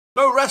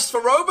No rest for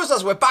Rovers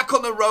as we're back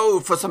on the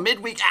road for some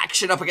midweek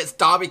action up against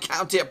Derby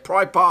County at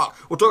Pride Park.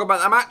 We'll talk about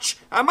that match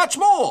and much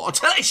more on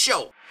today's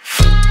show.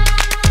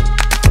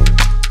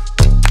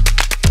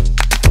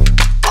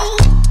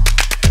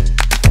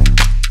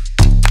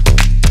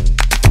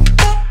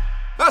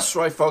 That's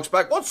right, folks,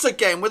 back once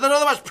again with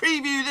another match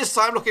preview, this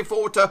time looking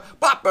forward to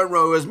Blackburn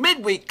Rovers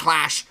midweek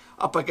clash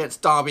up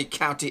against Derby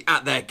County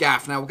at their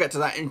gaff. Now, we'll get to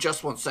that in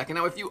just 1 second.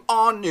 Now, if you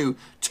are new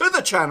to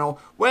the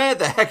channel, where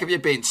the heck have you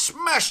been?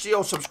 Smash the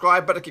old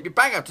subscribe button to keep you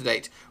bang up to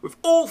date with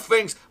all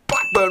things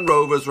Blackburn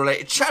Rovers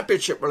related,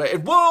 championship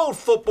related, world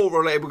football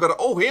related. We've got it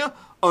all here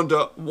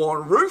under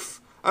one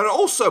roof. And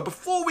also,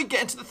 before we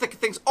get into the thick of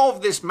things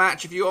of this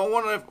match, if you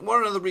want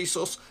another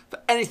resource for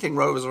anything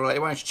Rovers related,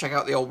 why don't you check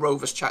out the old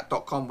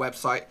roverschat.com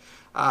website.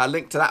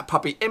 Link to that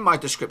puppy in my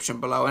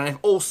description below. And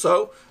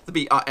also, the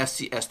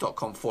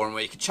BRFCS.com forum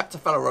where you can chat to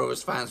fellow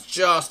Rovers fans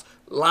just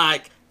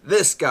like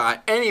this guy.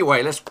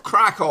 Anyway, let's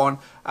crack on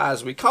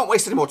as we can't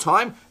waste any more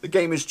time. The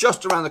game is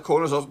just around the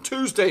corner. It's on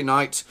Tuesday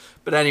night.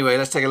 But anyway,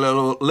 let's take a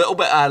little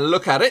bit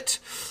look at it.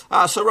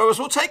 So Rovers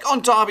will take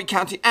on Derby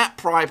County at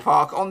Pride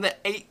Park on the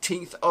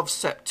 18th of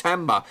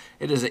September.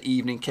 It is an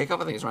evening kickoff.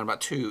 I think it's around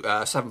about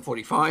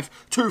 7:45,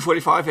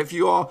 2:45 if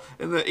you are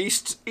in the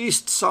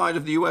east side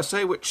of the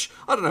USA, which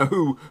I don't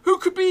know who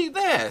could be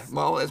there.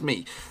 Well, it's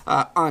me.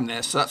 I'm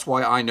there, so that's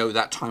why I know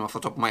that time off the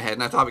top of my head.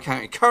 Now, Derby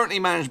County currently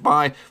managed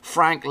by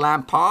Frank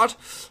Lampard,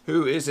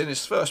 who is in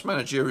his first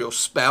managerial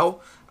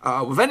spell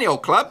with any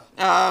old club.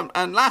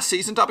 And last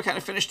season, Derby County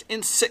finished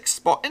in 6th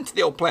spot into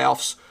the old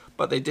playoffs,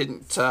 but they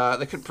didn't.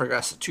 They couldn't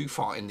progress too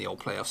far in the old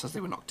playoffs as they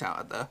were knocked out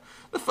at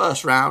the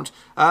first round.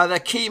 Their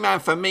key man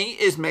for me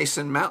is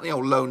Mason Mount, the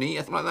old loanee,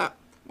 I think like that.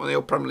 One of the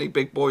old Premier League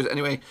big boys,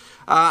 anyway.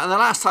 And the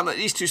last time that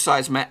these two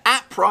sides met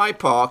at Pride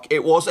Park,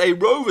 it was a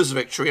Rovers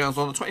victory. And it was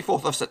on the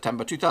 24th of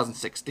September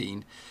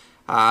 2016.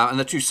 And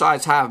the two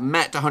sides have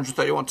met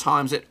 131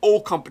 times in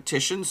all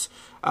competitions.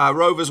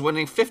 Rovers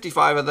winning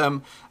 55 of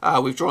them.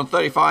 We've drawn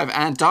 35.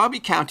 And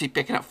Derby County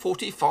picking up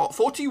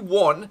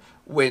 41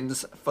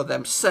 wins for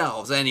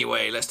themselves.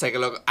 Anyway, let's take a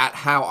look at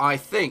how I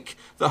think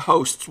the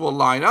hosts will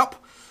line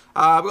up.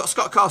 We've got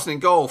Scott Carson in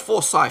goal,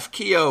 Forsyth,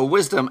 Keogh,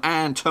 Wisdom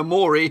and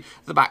Tamori.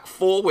 The back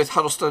four with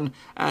Huddleston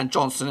and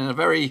Johnson in a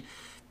very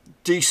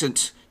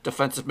decent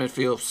defensive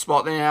midfield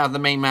spot. They have the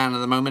main man at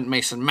the moment,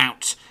 Mason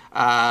Mount.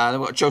 They've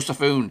got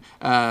Josephine,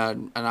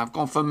 and I've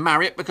gone for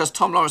Marriott because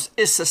Tom Lawrence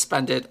is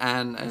suspended,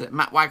 and is it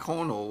Matt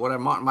Waghorn or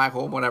whatever, Martin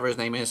Waghorn, whatever his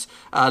name is,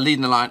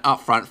 leading the line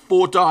up front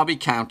for Derby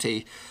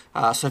County.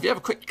 So if you have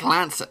a quick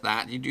glance at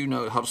that, you do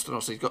know Huddleston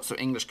obviously got some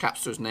English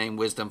caps to his name.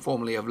 Wisdom,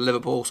 formerly of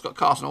Liverpool. Scott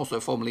Carson,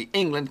 also formerly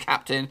England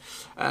captain.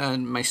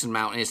 And Mason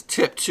Mount is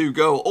tipped to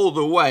go all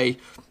the way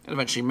and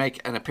eventually make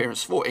an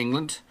appearance for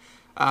England.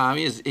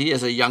 He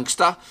is a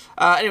youngster.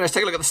 Anyway, let's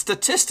take a look at the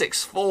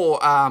statistics for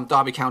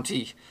Derby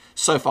County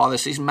so far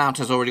this season. Mount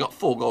has already got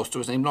 4 goals to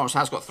his name. Lawrence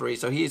has got 3,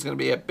 so he's going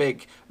to be a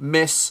big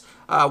miss.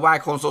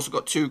 Waghorn's also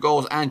got 2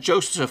 goals, and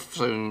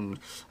Josephine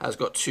has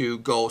got 2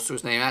 goals to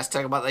his name. Let's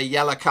talk about the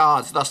yellow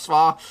cards thus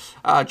far.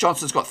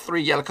 Johnson's got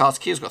 3 yellow cards.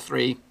 Keogh's got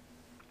 3.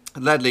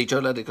 Joe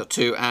Ledley's got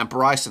 2, and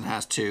Bryson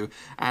has 2.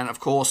 And, of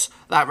course,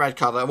 that red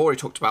card that I've already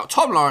talked about,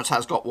 Tom Lawrence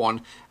has got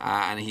 1,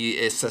 and he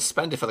is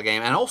suspended for the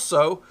game. And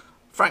also,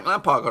 Frank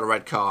Lampard got a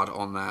red card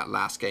on that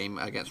last game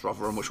against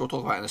Rotherham, which we'll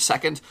talk about in a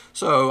second.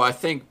 So I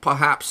think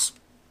perhaps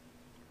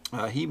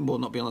he will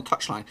not be on the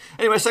touchline.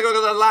 Anyway, so let's go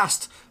to the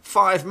last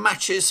 5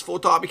 matches for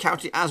Derby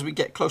County as we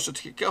get closer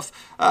to kick-off.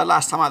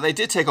 Last time out, they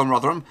did take on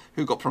Rotherham,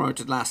 who got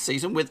promoted last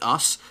season with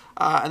us,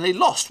 and they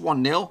lost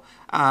 1-0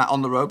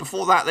 on the road.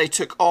 Before that, they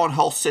took on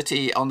Hull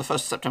City on the 1st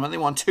of September. They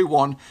won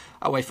 2-1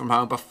 away from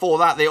home. Before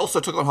that, they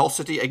also took on Hull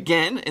City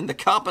again in the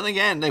Cup, and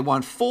again, they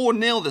won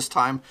 4-0 this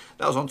time.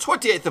 That was on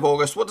 28th of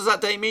August. What does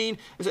that day mean?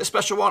 Is it a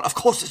special one? Of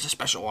course it's a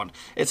special one.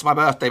 It's my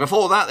birthday.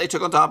 Before that, they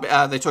took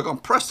on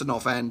Preston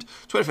North End,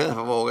 25th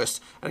of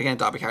August, and again,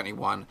 Derby County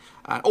won.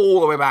 And all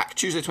the way back,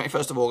 Tuesday,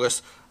 21st of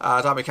August,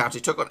 Derby County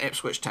took on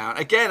Ipswich Town,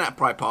 again at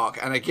Pride Park,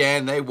 and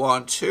again, they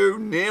won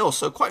 2-0.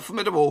 So quite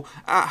formidable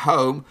at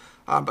home.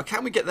 But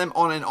can we get them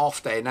on an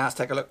off day? Now let's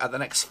take a look at the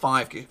next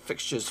 5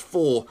 fixtures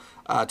for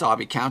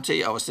Derby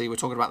County. Obviously, we're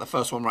talking about the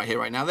first one right here,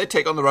 right now. They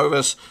take on the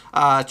Rovers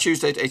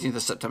Tuesday, 18th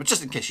of September,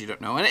 just in case you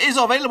don't know. And it is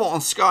available on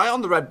Sky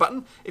on the red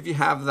button if you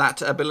have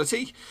that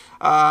ability.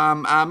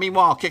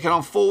 Meanwhile, kicking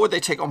on forward, they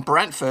take on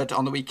Brentford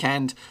on the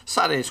weekend,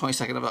 Saturday,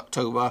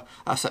 22nd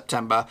of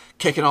September.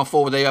 Kicking on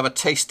forward, they have a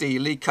tasty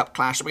League Cup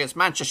clash up against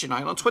Manchester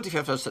United on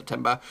 25th of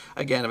September.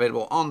 Again,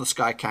 available on the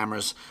Sky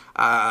cameras.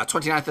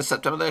 29th of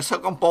September, they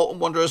take on Bolton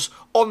Wanderers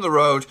on the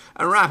road.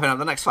 And wrapping up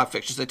the next 5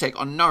 fixtures, they take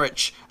on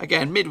Norwich.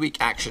 Again, midweek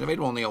action,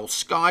 available on the old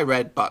Sky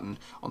red button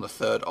on the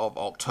 3rd of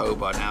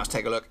October. Now let's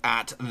take a look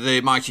at the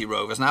mighty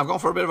Rovers. Now I've gone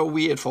for a bit of a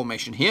weird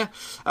formation here.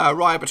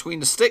 Raya between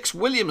the sticks,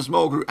 Williams,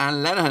 Mulgrew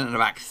and Lenihan in the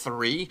back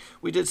 3.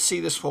 We did see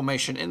this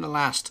formation in the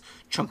last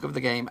chunk of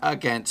the game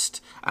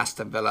against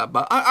Aston Villa,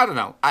 but I don't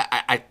know.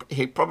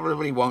 He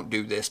probably won't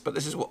do this, but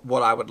this is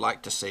what I would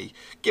like to see.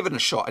 Give it a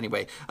shot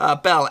anyway.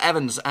 Bell,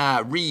 Evans,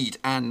 Reed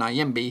and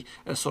Nyimbi,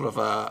 sort of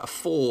a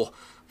 4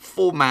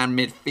 4-man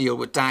midfield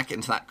with Dak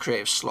into that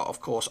creative slot,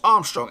 of course.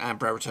 Armstrong and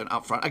Brereton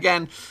up front.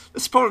 Again,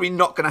 this is probably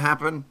not going to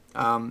happen.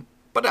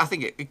 But I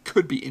think it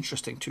could be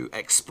interesting to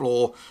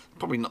explore.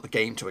 Probably not the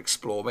game to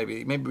explore.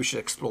 Maybe we should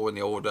explore in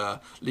the old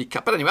League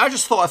Cup. But anyway, I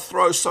just thought I'd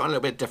throw something a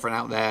little bit different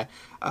out there.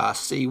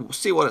 See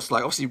what it's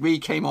like. Obviously,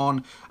 Reed came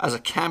on as a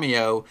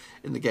cameo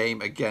in the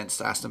game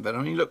against Aston Villa.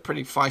 I mean, he looked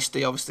pretty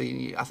feisty.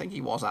 Obviously, I think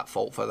he was at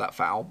fault for that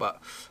foul.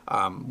 But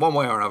one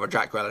way or another,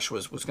 Jack Grealish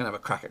was going to have a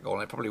crack at goal.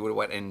 And it probably would have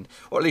went in,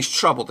 or at least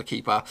troubled the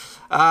keeper.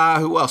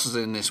 Who else is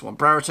in this one?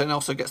 Brereton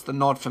also gets the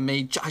nod for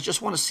me. I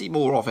just want to see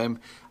more of him.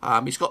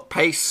 He's got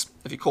pace.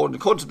 If you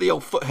according to the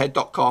old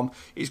foothead.com,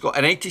 he's got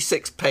an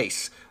 86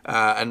 pace.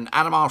 And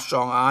Adam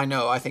Armstrong,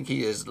 I think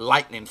he is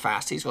lightning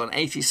fast. He's got an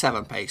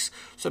 87 pace.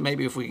 So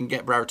maybe if we can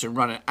get Brereton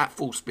running at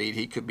full speed,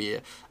 he could be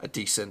a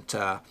decent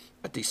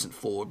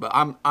forward. But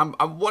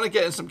I want to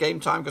get in some game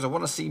time because I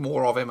want to see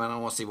more of him and I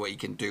want to see what he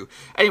can do.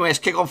 Anyway, let's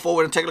kick on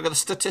forward and take a look at the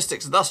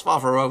statistics thus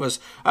far for Rovers.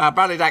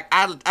 Bradley Dack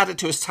added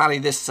to his tally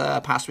this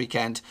past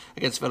weekend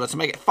against Villa to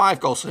make it 5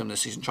 goals for him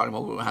this season. Charlie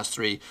Morgan has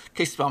 3,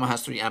 Casey Palmer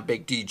has 3, and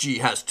Big DG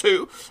has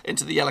 2.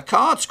 Into the yellow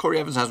cards, Corey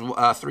Evans has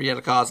 3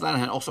 yellow cards.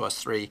 Lanahan also has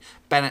 3.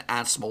 Bennett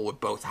and Smallwood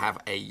both have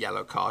a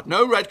yellow card.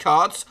 No red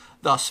cards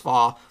thus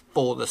far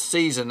for the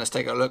season. Let's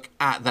take a look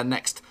at the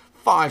next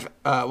 5. In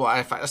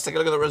fact, let's take a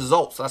look at the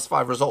results. That's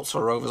 5 results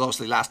for Rovers.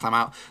 Obviously, last time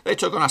out, they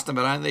took on Aston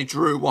Villa and they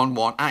drew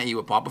 1-1 at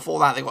Ewood Park. Before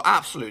that, they got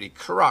absolutely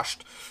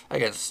crushed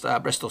against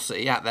Bristol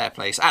City at their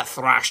place at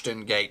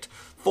Thrashton Gate.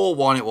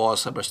 4-1 it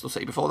was at Bristol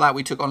City. Before that,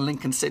 we took on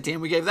Lincoln City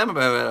and we gave them a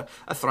bit of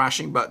a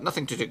thrashing, but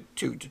nothing to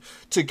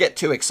get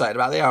too excited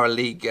about. They are a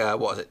league,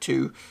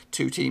 two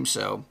teams,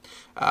 so...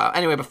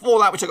 anyway, before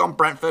that, we took on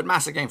Brentford.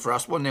 Massive game for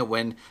us. 1-0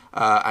 win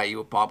at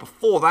Ewood Park.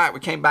 Before that, we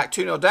came back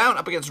 2-0 down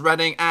up against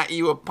Reading at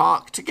Ewood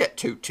Park to get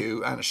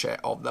 2-2 and a share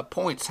of the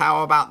points.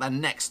 How about the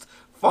next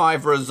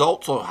 5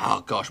 results?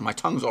 Oh gosh, my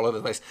tongue's all over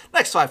the place.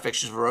 Next 5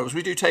 fixtures for Rovers.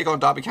 We do take on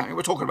Derby County.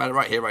 We're talking about it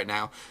right here, right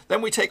now.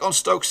 Then we take on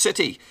Stoke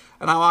City.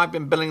 And now I've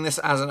been billing this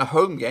as a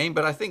home game,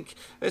 but I think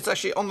it's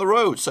actually on the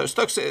road. So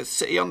Stoke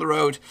City on the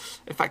road.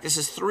 In fact, this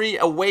is 3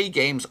 away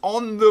games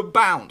on the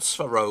bounce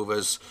for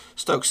Rovers.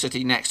 Stoke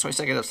City next,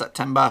 22nd of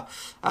September.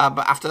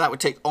 But after that, we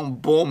take on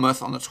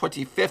Bournemouth on the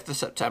 25th of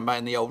September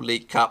in the old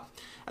League Cup.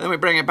 And then we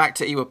bring it back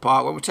to Ewood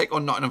Park when we take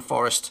on Nottingham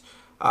Forest.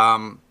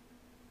 On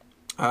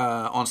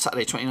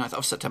Saturday 29th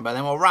of September.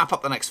 Then we'll wrap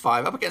up the next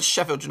 5 up against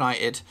Sheffield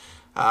United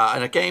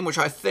in a game which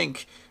I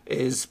think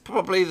is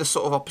probably the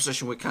sort of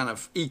opposition we're kind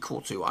of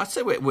equal to. I'd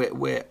say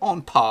we're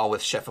on par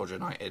with Sheffield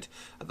United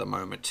at the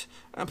moment.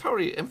 And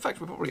probably, in fact,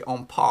 we're probably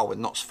on par with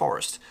Notts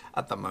Forest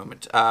at the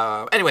moment.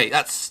 Anyway,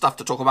 that's stuff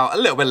to talk about a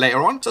little bit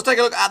later on. So let's take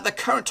a look at the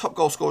current top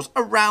goal scorers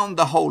around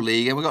the whole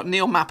league. And we've got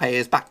Neil Mape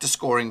is back to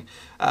scoring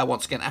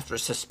once again after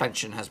his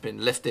suspension has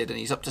been lifted. And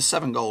he's up to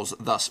 7 goals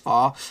thus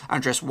far.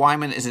 Andreas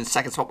Wyman is in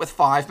second spot with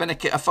 5.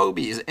 Benekit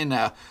Afobe is in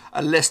a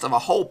list of a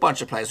whole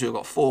bunch of players who have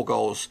got 4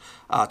 goals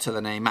to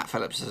the name. Matt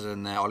Phillips is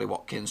in there. Ollie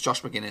Watkins,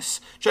 Josh McGuinness,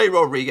 Jay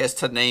Rodriguez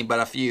to name but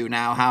a few.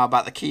 Now, how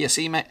about the key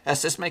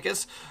assist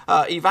makers?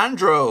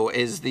 Evandro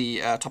is the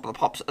top of the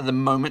pops at the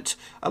moment,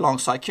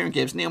 alongside Kieran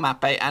Gibbs, Neil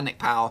Mape, and Nick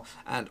Powell,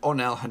 and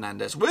Ornel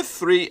Hernandez with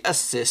 3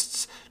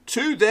 assists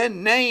to their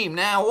name.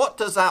 Now, what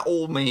does that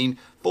all mean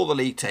for the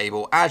league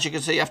table? As you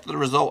can see, after the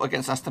result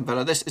against Aston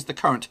Villa, this is the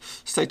current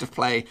state of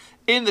play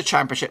in the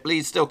Championship.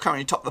 Leeds still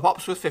currently top of the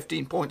pops with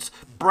 15 points.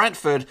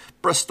 Brentford,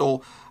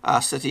 Bristol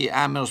City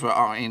and Middlesbrough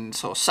are in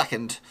sort of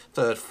 2nd,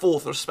 3rd,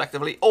 4th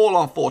respectively, all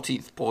on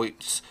 14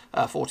 points.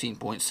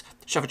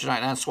 Sheffield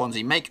United and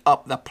Swansea make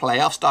up the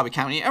playoffs. Derby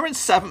County are in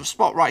 7th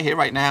spot right here,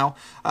 right now.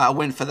 A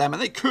win for them,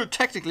 and they could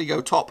technically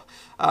go top.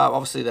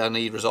 Obviously, they'll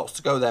need results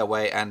to go their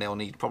way, and they'll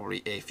need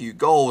probably a few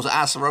goals.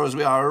 As for Rovers,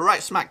 we are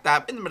right smack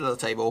dab in the middle of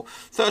the table.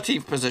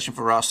 13th position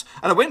for us.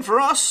 And a win for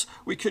us,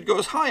 we could go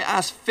as high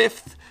as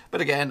 5th.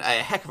 But again,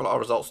 a heck of a lot of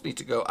results need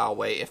to go our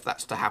way if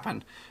that's to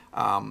happen.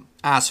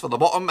 As for the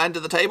bottom end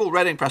of the table,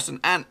 Reading,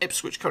 Preston and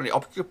Ipswich currently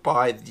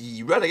occupy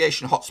the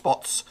relegation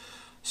hotspots.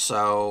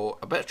 So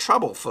a bit of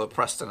trouble for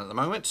Preston at the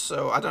moment.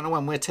 So I don't know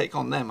when we'll take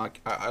on them.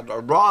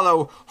 I'd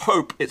rather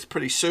hope it's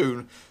pretty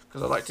soon,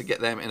 because I'd like to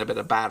get them in a bit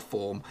of bad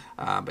form,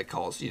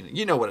 because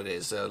you know what it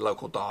is,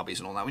 local derbies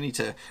and all that. We need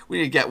to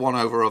get one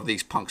over of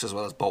these punks, as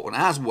well as Bolton,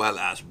 as well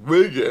as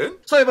Wigan.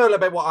 So a little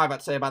bit what I've had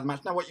to say about the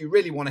match. Now, what you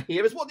really want to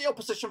hear is what the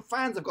opposition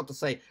fans have got to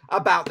say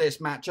about this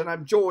match. And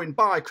I'm joined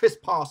by Chris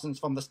Parsons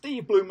from the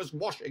Steve Bloomers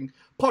Washing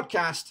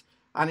podcast.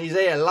 And he's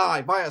here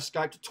live via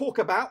Skype to talk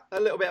about a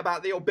little bit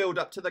about the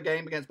build-up to the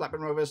game against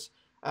Blackburn Rovers,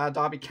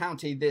 Derby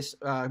County this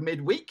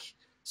midweek.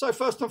 So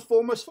first and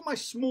foremost, for my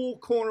small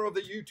corner of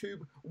the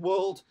YouTube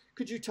world,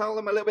 could you tell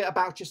them a little bit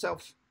about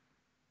yourself?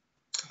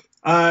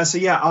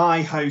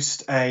 I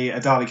host a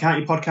Derby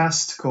County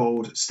podcast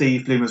called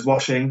Steve Bloomers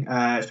Washing.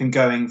 It's been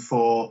going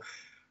for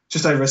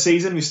just over a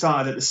season. We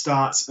started at the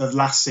start of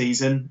last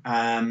season.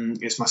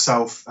 It's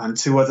myself and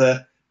 2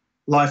 other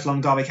lifelong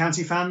Derby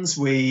County fans.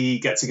 We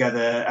get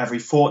together every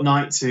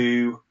fortnight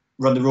to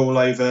run the rule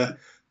over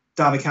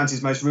Derby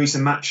County's most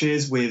recent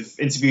matches. We've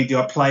interviewed the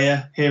odd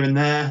player here and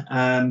there,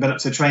 been up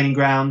to a training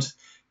ground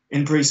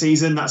in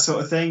pre-season, that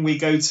sort of thing. We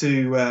go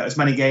to as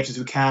many games as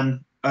we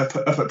can up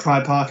at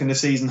Pride Park in the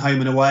season,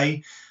 home and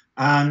away.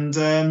 And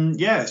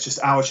it's just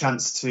our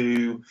chance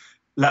to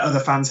let other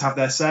fans have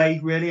their say,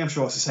 really. I'm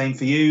sure it's the same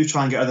for you.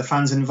 Try and get other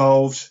fans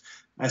involved.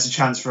 It's a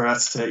chance for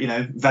us to,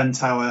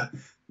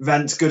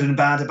 vent good and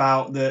bad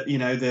about the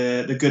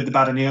good, the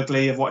bad and the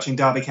ugly of watching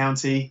Derby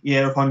County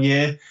year upon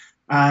year.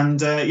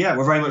 And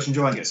we're very much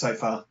enjoying it so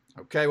far.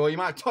 Okay, well, you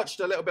might have touched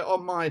a little bit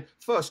on my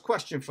first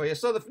question for you.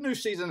 So the new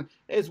season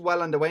is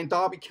well underway, and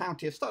Derby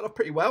County have started off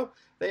pretty well.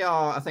 They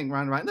are, I think,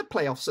 round in the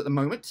playoffs at the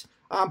moment.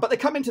 But they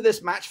come into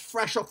this match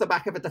fresh off the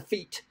back of a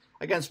defeat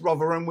against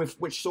Rotherham,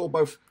 which saw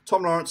both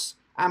Tom Lawrence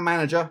and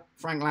manager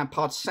Frank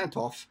Lampard sent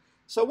off.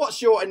 So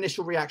what's your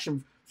initial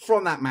reaction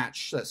from that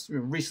match that's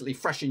recently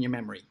fresh in your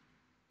memory?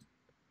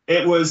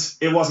 It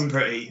wasn't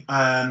pretty.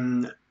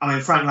 Frank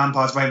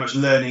Lampard's very much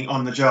learning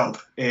on the job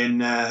in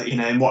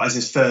what is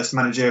his first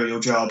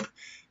managerial job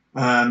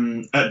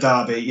at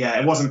Derby. Yeah,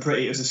 it wasn't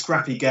pretty. It was a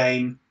scrappy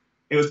game.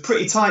 It was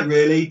pretty tight,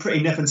 really,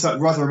 pretty nip and tuck.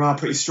 Rotherham are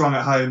pretty strong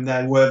at home.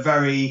 They were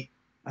very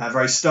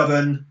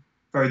stubborn,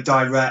 very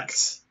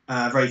direct,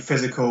 very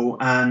physical.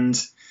 And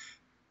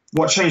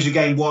what changed the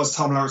game was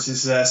Tom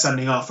Lawrence's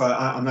sending off.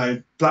 I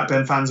know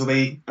Blackburn fans will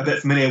be a bit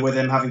familiar with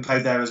him, having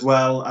played there as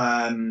well.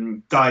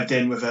 Dived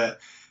in with a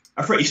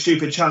pretty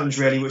stupid challenge,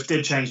 really, which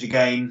did change the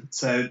game.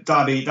 So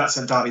that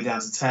sent Derby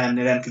down to 10.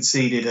 They then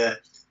conceded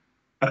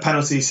a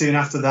penalty soon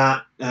after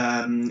that,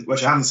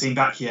 which I haven't seen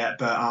back yet,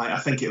 but I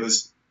think it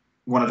was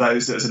one of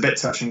those that was a bit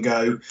touch and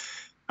go.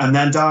 And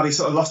then Derby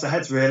sort of lost their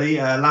heads, really.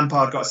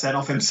 Lampard got sent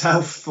off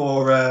himself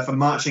for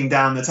marching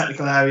down the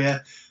technical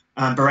area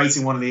and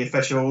berating one of the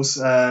officials.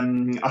 I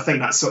think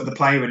that's sort of the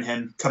player in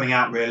him coming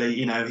out, really.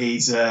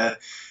 He's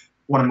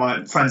one of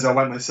my friends I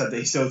went with said that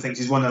he still thinks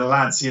he's one of the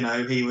lads.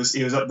 He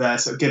was up there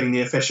sort of giving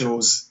the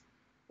officials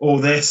all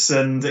this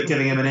and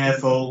giving him an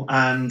earful,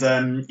 and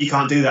you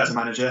can't do that as a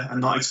manager and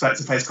not expect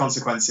to face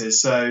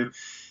consequences. So,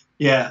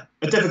 yeah,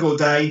 a difficult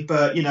day,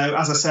 but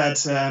as I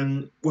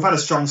said, we've had a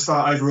strong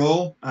start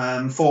overall.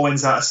 4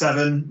 wins out of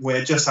 7.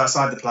 We're just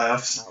outside the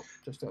playoffs,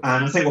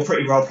 and I think we're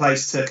pretty well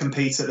placed to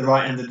compete at the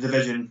right end of the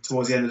division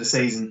towards the end of the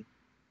season.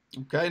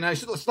 Okay, now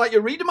it's like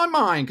you're reading my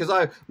mind,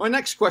 because my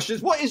next question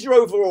is, what is your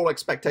overall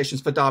expectations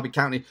for Derby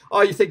County?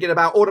 Are you thinking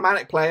about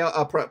automatic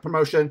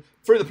promotion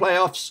through the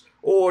playoffs,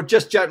 or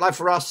just like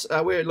for us,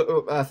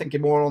 we're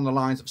thinking more on the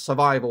lines of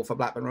survival for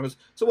Blackburn Rovers?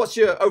 So what's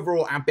your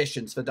overall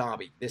ambitions for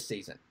Derby this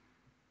season?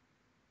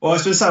 Well,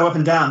 it's been so up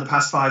and down the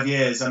past 5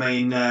 years.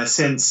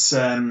 Since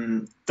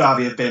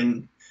Derby have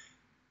been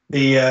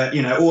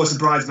always the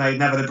bridesmaid,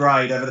 never the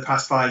bride over the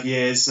past 5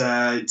 years.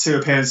 3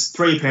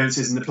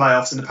 appearances in the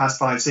playoffs in the past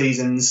 5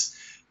 seasons.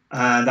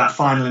 That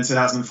final in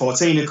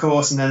 2014, of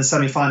course, and then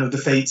semi-final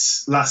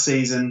defeats last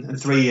season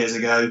and 3 years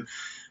ago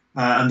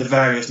under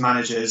various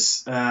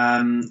managers.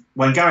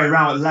 When Gary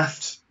Rowett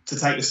left to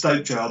take the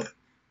Stoke job,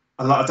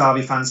 a lot of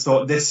Derby fans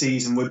thought this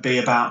season would be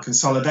about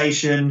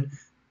consolidation,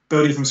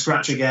 building from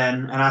scratch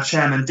again, and our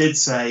chairman did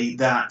say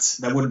that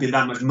there wouldn't be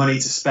that much money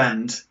to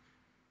spend.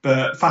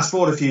 But fast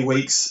forward a few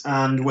weeks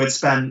and we'd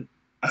spent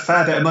a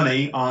fair bit of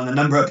money on a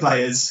number of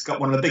players, got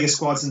one of the biggest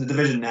squads in the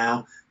division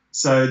now.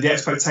 So the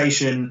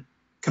expectation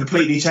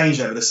completely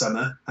changed over the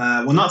summer.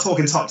 We're not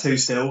talking top 2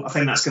 still. I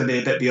think that's going to be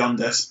a bit beyond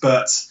us.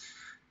 But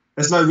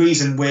there's no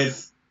reason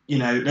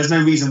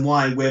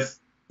why with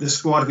the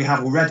squad we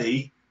have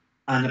already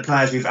and the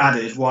players we've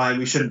added, why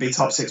we shouldn't be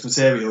top 6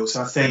 material.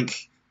 So I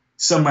think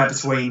somewhere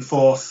between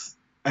 4th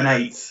and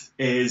 8th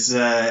is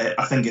a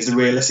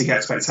realistic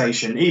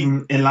expectation,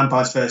 even in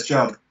Lampard's first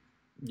job.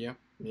 Yeah.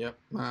 You're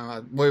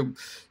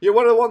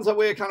one of the ones that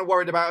we're kind of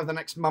worried about over the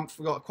next month.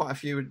 We've got quite a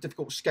few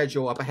difficult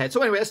schedule up ahead.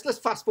 So anyway, let's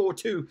fast forward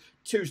to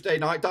Tuesday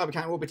night. Derby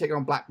County will be taking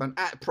on Blackburn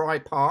at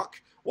Pride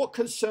Park. What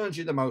concerns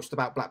you the most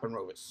about Blackburn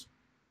Rovers?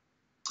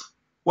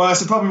 Well,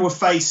 it's a problem we've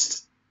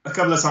faced a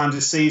couple of times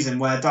this season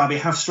where Derby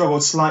have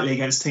struggled slightly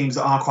against teams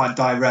that are quite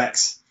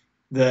direct,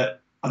 that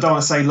I don't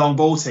want to say long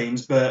ball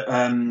teams, but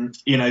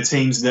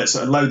teams that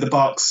sort of load the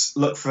box,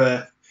 look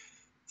for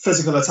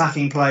physical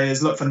attacking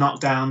players, look for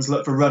knockdowns,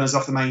 look for runners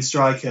off the main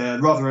striker.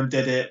 Rotherham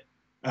did it.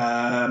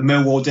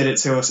 Millwall did it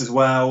to us as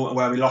well,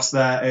 where we lost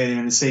there earlier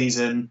in the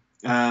season.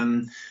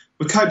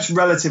 We coped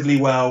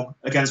relatively well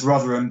against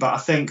Rotherham, but I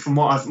think from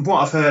what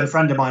I've heard, a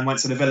friend of mine went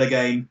to the Villa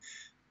game,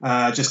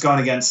 just gone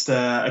against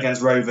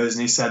Rovers,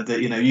 and he said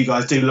that you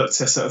guys do look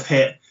to sort of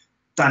hit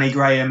Danny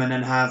Graham and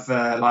then have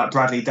like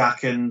Bradley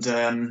Dack and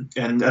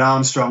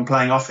Armstrong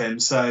playing off him.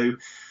 So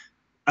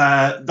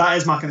that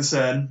is my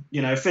concern.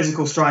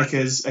 Physical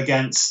strikers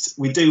against.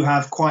 We do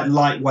have quite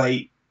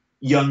lightweight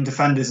young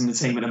defenders in the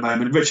team at the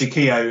moment. Richard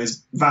Keogh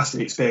is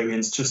vastly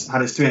experienced, just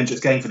had his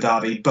 300th game for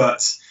Derby,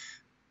 but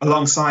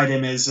alongside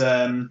him is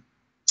Fikayo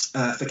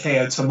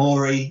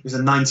Tomori, who's a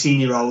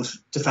 19-year-old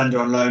defender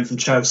on loan from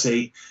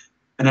Chelsea,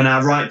 and then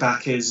our right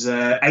back is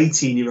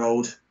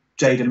 18-year-old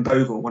Jayden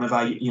Bogle, one of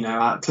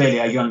our clearly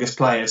our youngest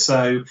players.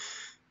 So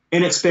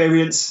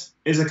inexperience,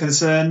 is a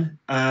concern.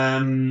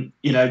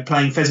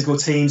 Playing physical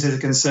teams is a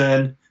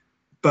concern.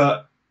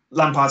 But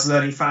Lampard's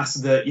learning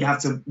fast that you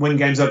have to win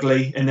games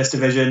ugly in this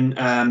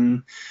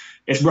division.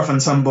 It's rough and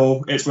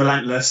tumble. It's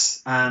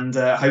relentless. And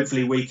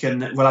hopefully we'll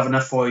have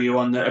enough for you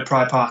at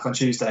Pride Park on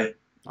Tuesday.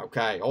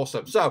 Okay,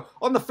 awesome. So,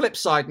 on the flip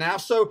side now,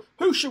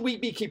 who should we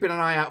be keeping an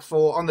eye out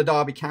for on the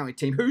Derby County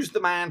team? Who's the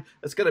man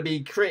that's going to be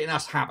creating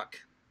us havoc?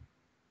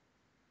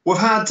 We've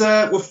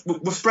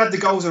spread the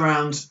goals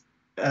around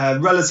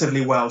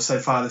relatively well so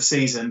far this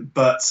season,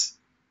 but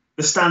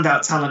the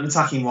standout talent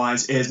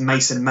attacking-wise is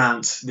Mason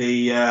Mount,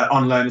 the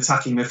on-loan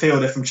attacking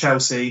midfielder from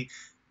Chelsea.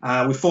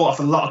 We fought off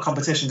a lot of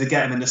competition to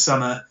get him in the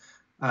summer.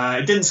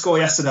 He didn't score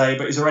yesterday,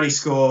 but he's already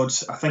scored,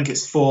 I think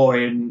it's 4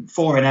 in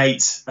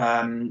 8.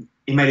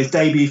 He made his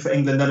debut for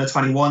England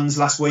under-21s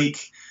last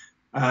week,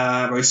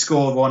 where he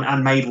scored one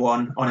and made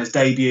one on his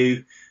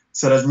debut.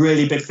 So there's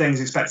really big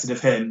things expected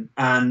of him,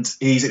 and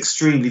he's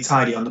extremely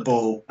tidy on the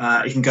ball.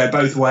 He can go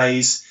both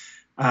ways.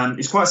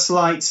 He's quite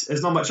slight.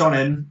 There's not much on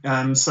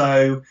him.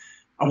 So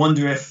I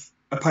wonder if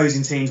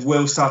opposing teams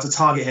will start to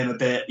target him a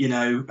bit,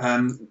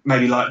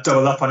 maybe like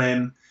double up on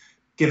him,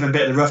 give him a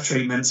bit of the rough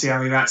treatment, see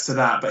how he reacts to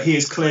that. But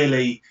he's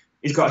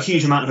got a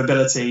huge amount of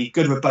ability,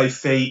 good with both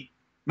feet,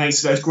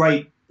 makes those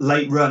great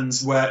late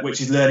runs which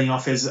he's learning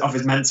off his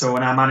mentor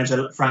and our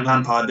manager, Frank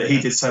Lampard, that he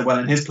did so well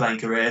in his playing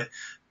career.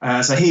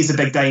 So he's a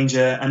big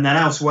danger. And then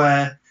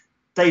elsewhere,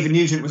 David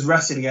Nugent was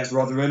rested against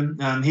Rotherham.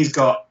 He's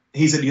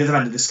at the other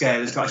end of the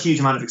scale. He's got a huge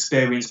amount of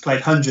experience,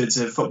 played hundreds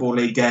of Football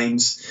League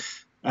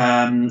games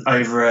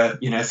over a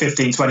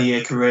 15,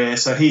 20-year career.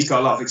 So he's got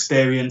a lot of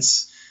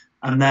experience.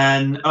 And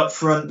then up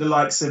front, the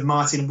likes of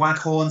Martin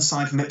Waghorn,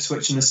 signed from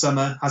Ipswich in the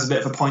summer, has a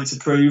bit of a point to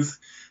prove,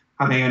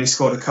 having only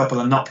scored a couple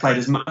and not played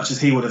as much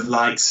as he would have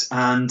liked.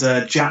 And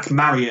Jack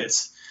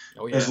Marriott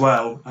as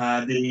well,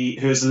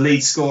 who was the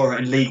lead scorer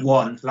in League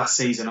One last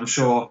season. I'm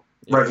sure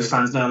Rovers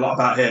fans know a lot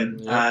about him.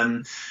 Yeah.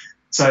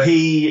 So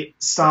he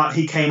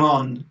came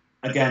on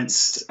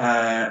against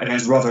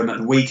Rotherham at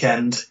the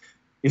weekend.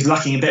 He's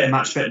lacking a bit of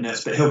match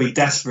fitness, but he'll be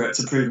desperate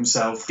to prove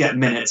himself, get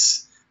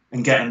minutes,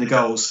 and get in the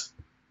goals.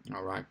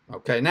 All right.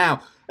 Okay.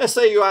 Now, let's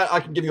say I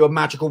can give you a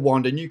magical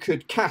wand, and you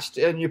could cast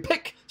and you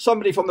pick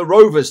somebody from the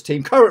Rovers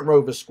team, current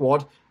Rovers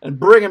squad, and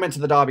bring them into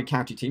the Derby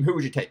County team. Who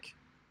would you take?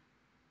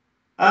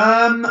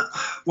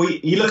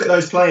 You look at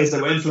those players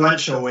that were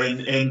influential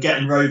in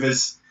getting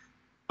Rovers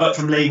up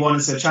from League One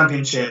into the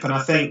Championship, and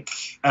I think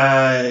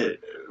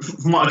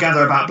from what I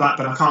gather about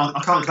Blackburn, I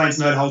can't claim to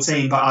know the whole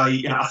team, but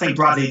I think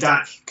Bradley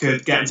Dack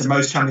could get into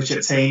most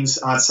Championship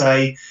teams. I'd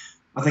say.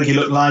 I think he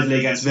looked lively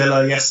against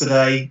Villa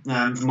yesterday.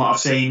 From what I've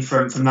seen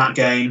from that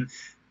game,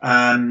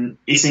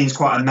 he seems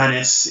quite a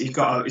menace. He's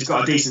got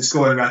a decent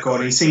scoring record.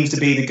 And he seems to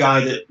be the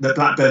guy that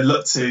Blackburn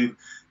look to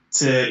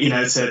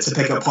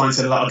pick up points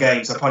in a lot of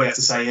games. I'll probably have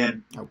to say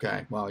him.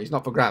 Okay, well, he's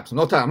not for grabs. I'm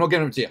not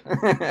giving him to you.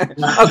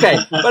 Okay,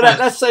 but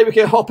let's say we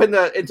can hop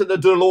into the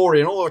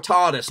DeLorean or a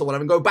TARDIS or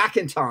whatever and go back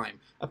in time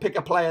and pick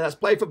a player that's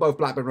played for both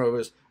Blackburn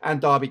Rovers and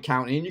Derby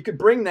County, and you could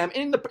bring them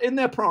in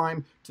their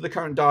prime to the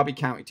current Derby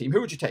County team. Who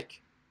would you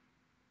take?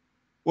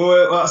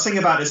 Well, I was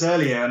thinking about this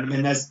earlier, and I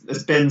mean,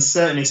 there's been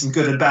certainly some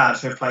good and bad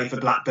who have played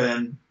for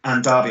Blackburn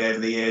and Derby over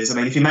the years. I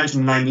mean, if you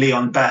mention the name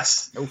Leon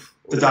Best, to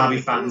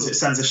Derby fans, it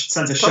sends a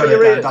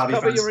shudder down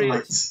Derby fans'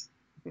 spines.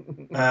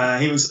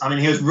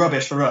 He was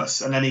rubbish for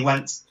us, and then he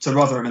went to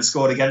Rotherham and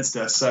scored against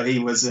us, so he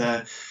was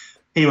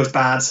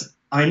bad.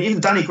 I mean, even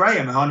Danny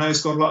Graham, who I know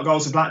scored a lot of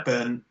goals for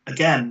Blackburn,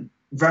 again,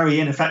 very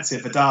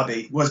ineffective for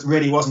Derby.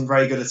 Wasn't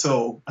very good at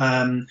all.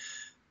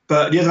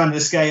 But the other end of the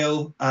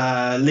scale,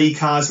 Lee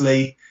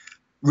Carsley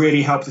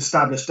really helped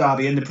establish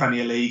Derby in the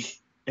Premier League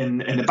in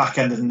the back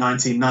end of the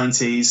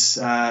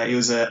 1990s. He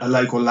was a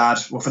local lad,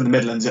 well, from the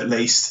Midlands at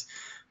least,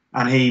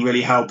 and he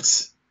really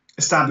helped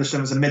establish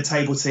them as a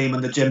mid-table team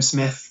under Jim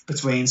Smith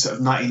between sort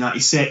of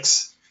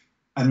 1996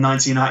 and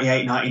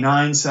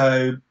 1998-99.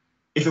 So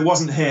if it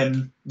wasn't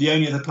him, the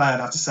only other player I'd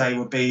have to say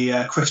would be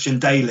Christian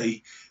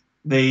Daly,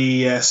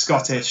 the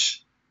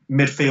Scottish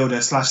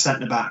midfielder /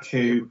 centre-back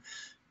who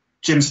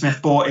Jim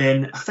Smith brought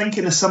in, I think,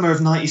 in the summer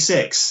of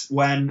 '96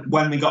 when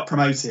we got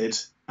promoted.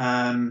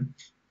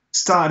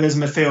 Started as a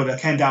midfielder,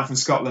 came down from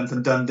Scotland,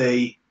 from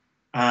Dundee,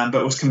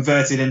 but was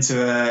converted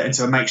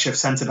into a makeshift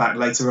centre back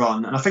later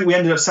on. And I think we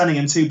ended up sending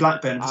him to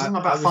Blackburn for something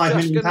about £5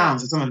 million or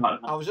something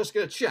like that. I was just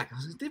going to check.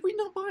 Did we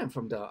not buy him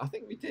from Dundee? I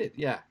think we did.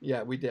 Yeah,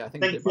 we did. I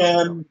think we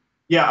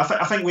did.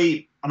 I think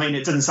we. I mean,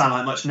 it doesn't sound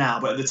like much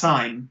now, but at the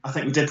time, I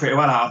think we did pretty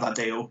well out of that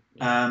deal.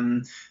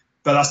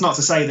 But that's not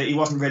to say that he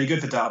wasn't really good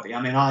for Derby.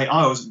 I mean, I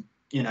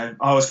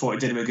always thought he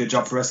did a good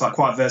job for us, like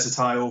quite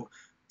versatile,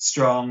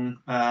 strong,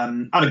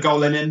 had a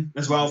goal in him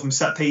as well from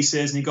set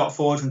pieces, and he got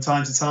forward from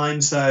time to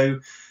time. So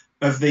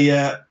of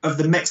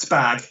the mixed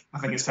bag, I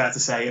think it's fair to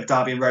say, of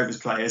Derby and Rovers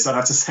players, I'd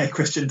have to say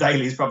Christian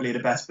Daly is probably the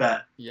best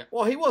bet. Yeah,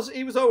 well, he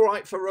was all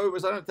right for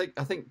Rovers. I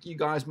think you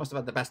guys must have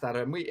had the best out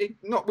of him. We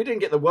didn't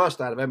get the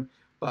worst out of him.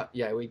 But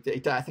yeah, I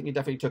think he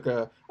definitely took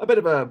a bit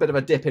of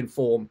a dip in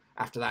form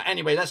after that.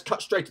 Anyway, let's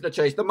cut straight to the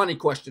chase. The money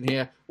question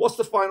here: what's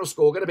the final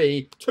score going to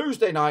be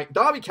Tuesday night?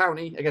 Derby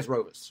County against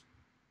Rovers.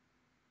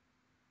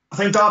 I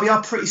think Derby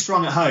are pretty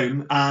strong at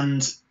home,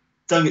 and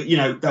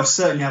they'll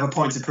certainly have a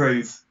point to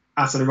prove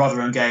after the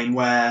Rotherham game,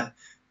 where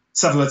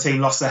several of the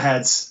team lost their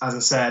heads, as I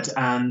said,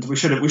 and we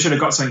should have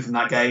got something from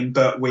that game,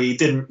 but we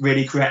didn't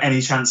really create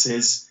any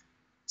chances.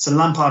 So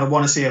Lampard would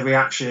want to see a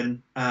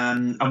reaction,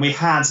 and we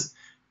had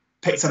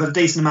picked up a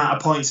decent amount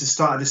of points to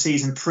start the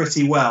season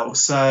pretty well.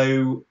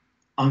 So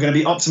I'm going to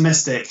be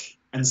optimistic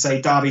and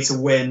say Derby to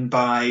win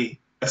by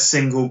a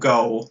single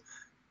goal.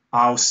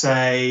 I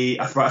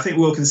think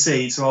we'll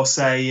concede, so I'll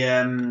say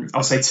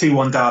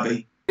 2-1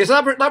 Derby. So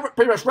that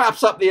pretty much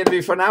wraps up the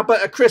interview for now.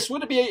 But Chris,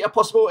 would it be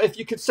possible if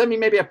you could send me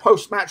maybe a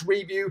post-match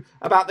review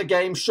about the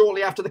game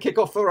shortly after the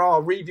kickoff for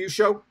our review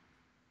show?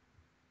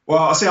 Well,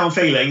 I'll see how I'm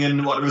feeling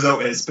and what the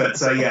result is. But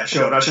yeah,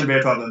 sure, that shouldn't be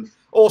a problem.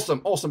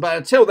 Awesome. But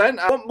until then,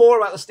 I want more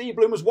about the Steve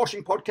Bloomers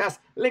Washing podcast.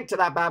 Link to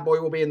that bad boy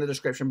will be in the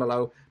description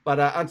below. But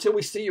until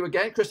we see you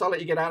again, Chris, I'll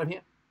let you get out of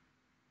here.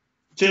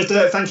 Cheers,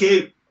 Dirk. Thank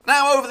you.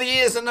 Now, over the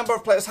years, a number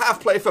of players have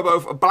played for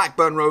both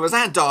Blackburn Rovers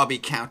and Derby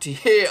County.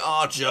 Here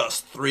are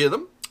just 3 of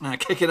them.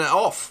 Kicking it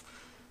off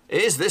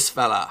is this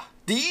fella,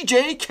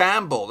 DJ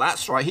Campbell.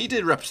 That's right, he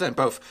did represent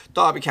both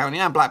Derby County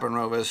and Blackburn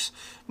Rovers.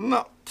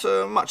 Not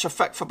much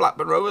effect for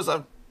Blackburn Rovers.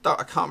 I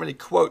can't really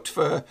quote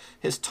for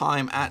his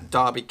time at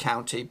Derby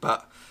County,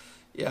 but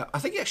yeah, I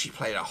think he actually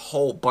played a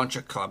whole bunch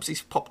of clubs.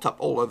 He's popped up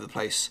all over the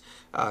place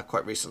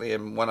quite recently,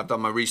 and when I've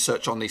done my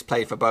research on these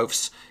play for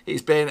boths,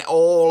 he's been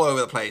all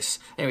over the place.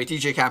 Anyway,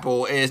 DJ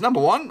Campbell is number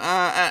 1.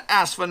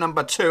 As for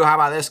number 2, how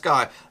about this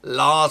guy?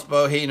 Lars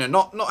Bohinen,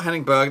 not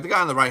Henningberg, the guy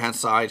on the right-hand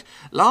side.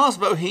 Lars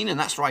Bohinen,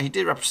 that's right, he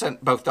did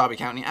represent both Derby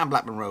County and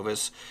Blackburn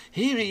Rovers.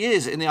 Here he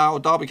is in the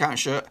old Derby County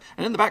shirt,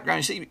 and in the background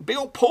you see big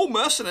old Paul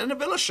Merson in a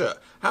Villa shirt.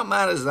 How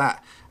mad is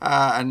that?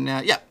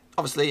 Yeah,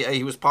 obviously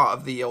he was part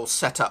of the old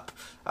setup.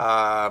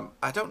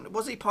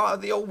 Was he part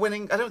of the old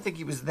winning? I don't think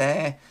he was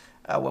there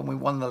when we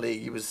won the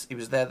league. He was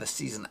there the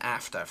season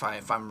after, if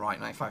I'm right,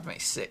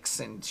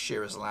 95-96 in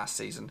Shearer's last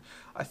season.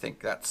 I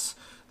think that's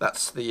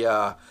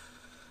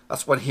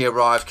when he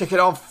arrived. Kick it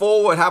on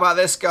forward. How about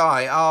this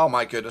guy? Oh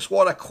my goodness,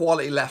 what a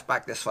quality left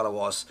back this fella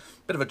was.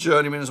 Bit of a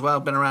journeyman as well.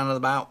 Been around and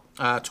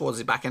about towards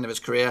the back end of his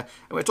career.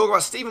 And we're talking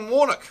about Stephen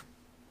Warnock.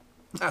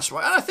 That's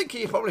right. And I think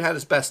he probably had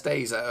his best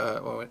days in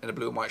a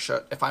blue and white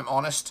shirt, if I'm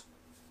honest.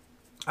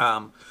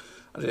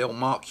 The old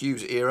Mark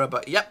Hughes era,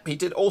 but yep, he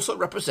did also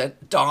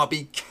represent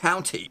Derby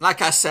County.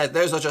 Like I said,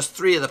 those are just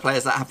 3 of the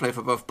players that have played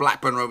for both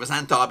Blackburn Rovers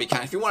and Derby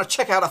County. If you want to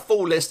check out a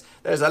full list,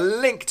 there's a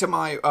link to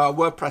my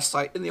WordPress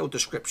site in the old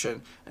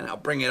description, and I'll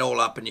bring it all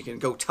up, and you can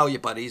go tell your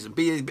buddies and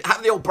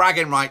have the old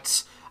bragging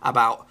rights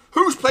about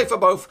who's played for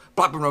both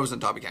Blackburn Rovers and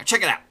Derby County.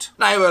 Check it out.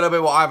 Now, a little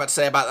bit what I have to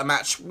say about the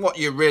match. What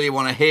you really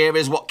want to hear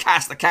is what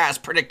Cass the Cat has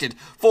predicted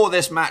for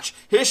this match.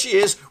 Here she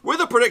is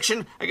with a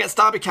prediction against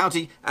Derby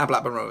County and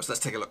Blackburn Rovers. Let's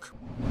take a look.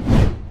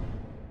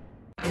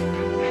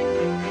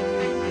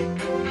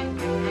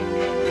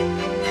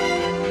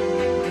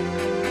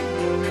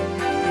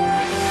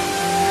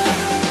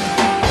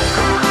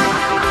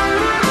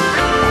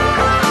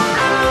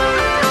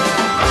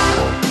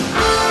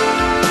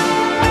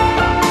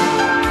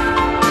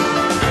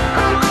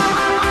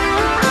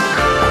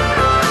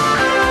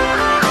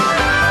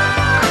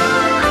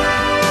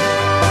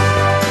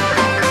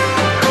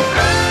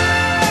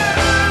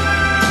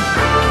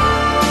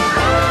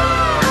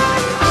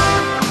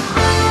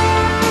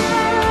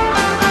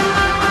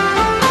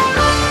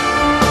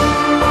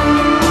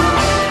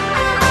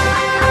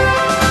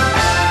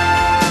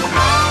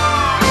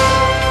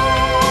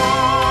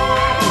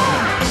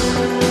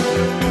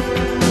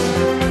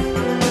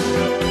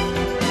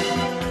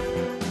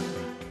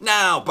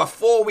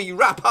 Before we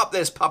wrap up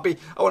this puppy,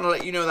 I want to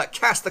let you know that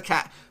Cass the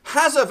Cat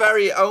has a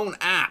very own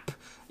app.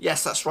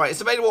 Yes, that's right.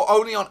 It's available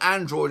only on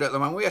Android at the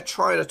moment. We are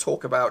trying to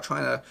talk about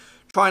trying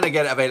to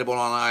get it available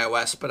on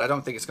iOS, but I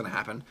don't think it's going to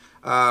happen.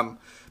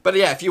 But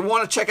yeah, if you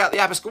want to check out the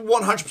app, it's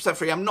 100%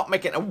 free. I'm not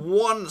making a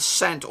 1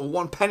 cent or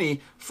 1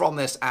 penny from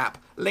this app.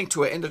 Link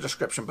to it in the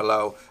description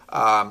below.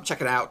 Check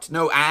it out.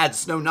 No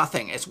ads, no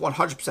nothing. It's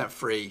 100%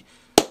 free.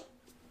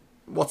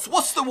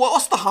 What's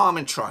the harm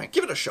in trying?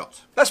 Give it a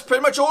shot. That's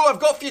pretty much all I've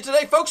got for you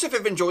today, folks. If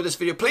you've enjoyed this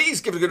video,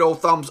 please give it a good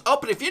old thumbs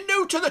up. And if you're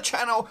new to the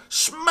channel,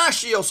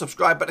 smash your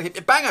subscribe button. Hit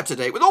your bang up to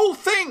date with all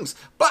things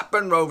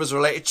Blackburn Rovers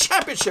related,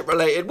 Championship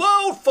related,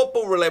 world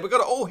football related. We've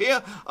got it all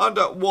here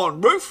under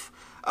one roof.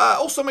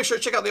 Also, make sure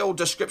to check out the old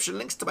description.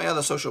 Links to my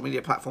other social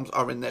media platforms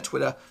are in there.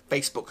 Twitter,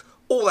 Facebook,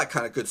 all that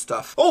kind of good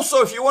stuff.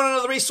 Also, if you want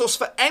another resource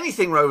for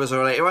anything Rovers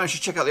related, why don't you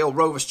check out the old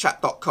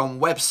roverschat.com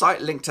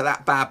website. Link to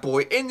that bad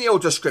boy in the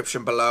old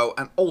description below.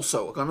 And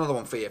also, I've got another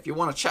one for you. If you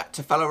want to chat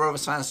to fellow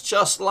Rovers fans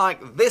just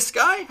like this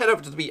guy, head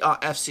over to the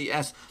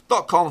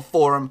BRFCS.com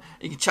forum.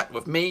 You can chat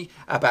with me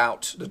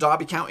about the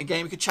Derby County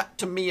game. You can chat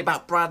to me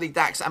about Bradley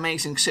Dack's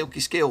amazing silky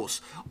skills.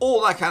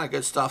 All that kind of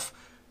good stuff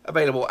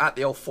available at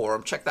the old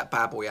forum. Check that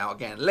bad boy out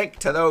again. Link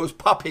to those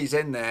puppies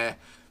in there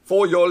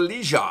for your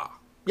leisure.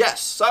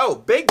 Yes, so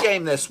big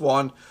game this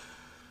one.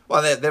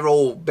 Well, they're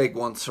all big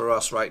ones for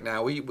us right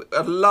now.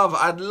 I'd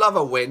love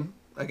a win.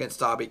 against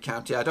Derby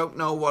County. I don't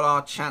know what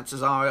our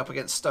chances are up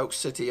against Stoke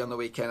City on the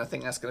weekend. I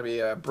think that's going to be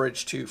a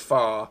bridge too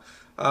far.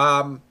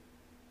 But,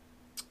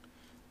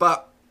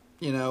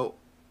 you know,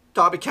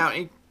 Derby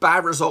County,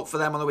 bad result for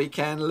them on the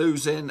weekend,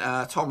 losing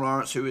Tom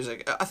Lawrence, who is,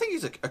 I think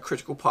he's a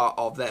critical part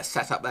of their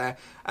setup there.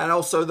 And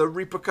also the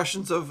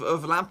repercussions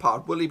of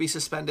Lampard. Will he be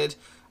suspended?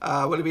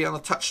 Will he be on the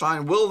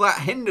touchline? Will that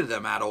hinder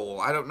them at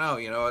all? I don't know.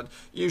 You know,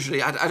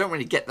 usually I don't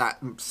really get that,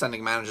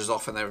 sending managers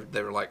off and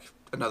they're like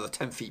another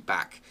 10 feet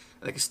back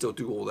and they can still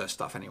do all their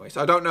stuff anyway.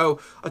 So I don't know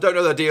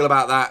the deal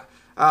about that.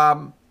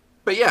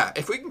 But yeah,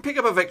 if we can pick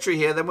up a victory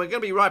here, then we're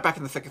going to be right back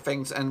in the thick of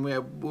things, and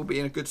we'll be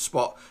in a good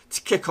spot to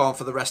kick on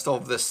for the rest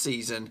of this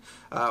season,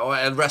 or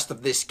the rest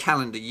of this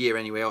calendar year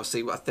anyway.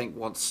 Obviously, I think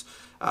once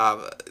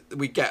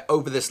we get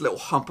over this little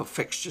hump of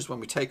fixtures,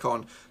 when we take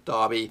on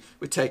Derby,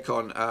 we take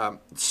on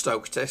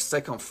Stoke,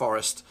 take on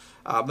Forest,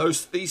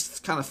 these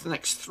kind of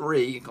next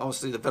three,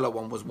 obviously the Villa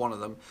one was one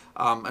of them,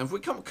 and if we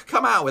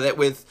come out with it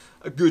with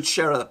a good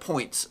share of the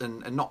points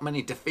and not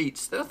many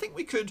defeats, then I think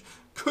we could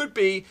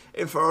be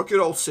in for a good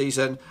old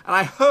season. And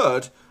I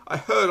heard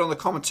on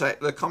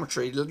the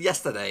commentary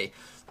yesterday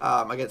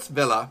against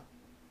Villa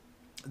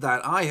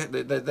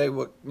that they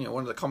were, you know,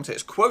 one of the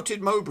commentators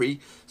quoted Mowbray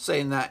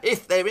saying that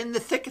if they're in the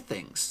thick of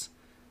things,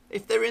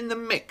 if they're in the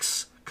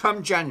mix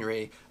come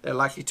January, they're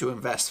likely to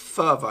invest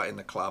further in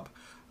the club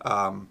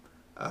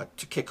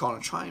to kick on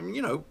and try and,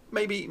 you know,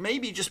 maybe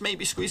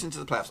squeeze into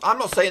the playoffs. I'm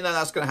not saying that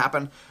that's going to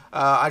happen.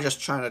 I'm just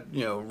trying to,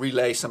 you know,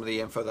 relay some of the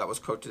info that was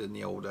quoted in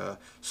the old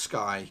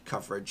Sky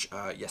coverage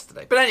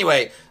yesterday. But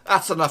anyway,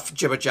 that's enough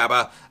jibber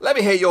jabber. Let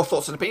me hear your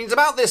thoughts and opinions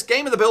about this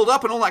game of the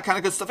build-up and all that kind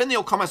of good stuff in the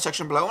old comment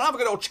section below, and have a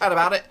good old chat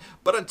about it.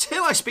 But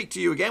until I speak to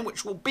you again,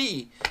 which will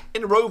be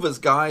in Rovers,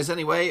 guys,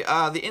 anyway,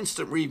 the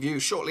instant review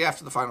shortly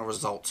after the final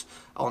result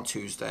on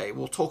Tuesday.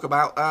 We'll talk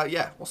about,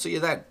 we'll see you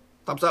then.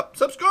 Thumbs up,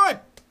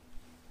 subscribe.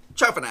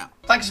 Ciao for now.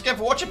 Thanks again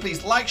for watching.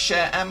 Please like,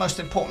 share, and most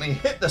importantly,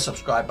 hit the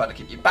subscribe button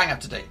to keep you bang up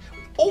to date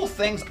with all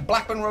things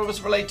Blackburn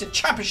Rovers related,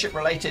 Championship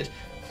related,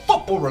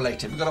 football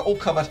related. We've got it all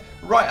covered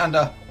right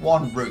under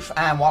one roof.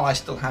 And while I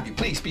still have you,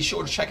 please be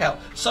sure to check out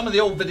some of the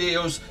old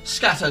videos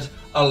scattered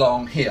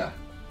along here.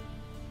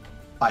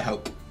 I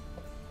hope.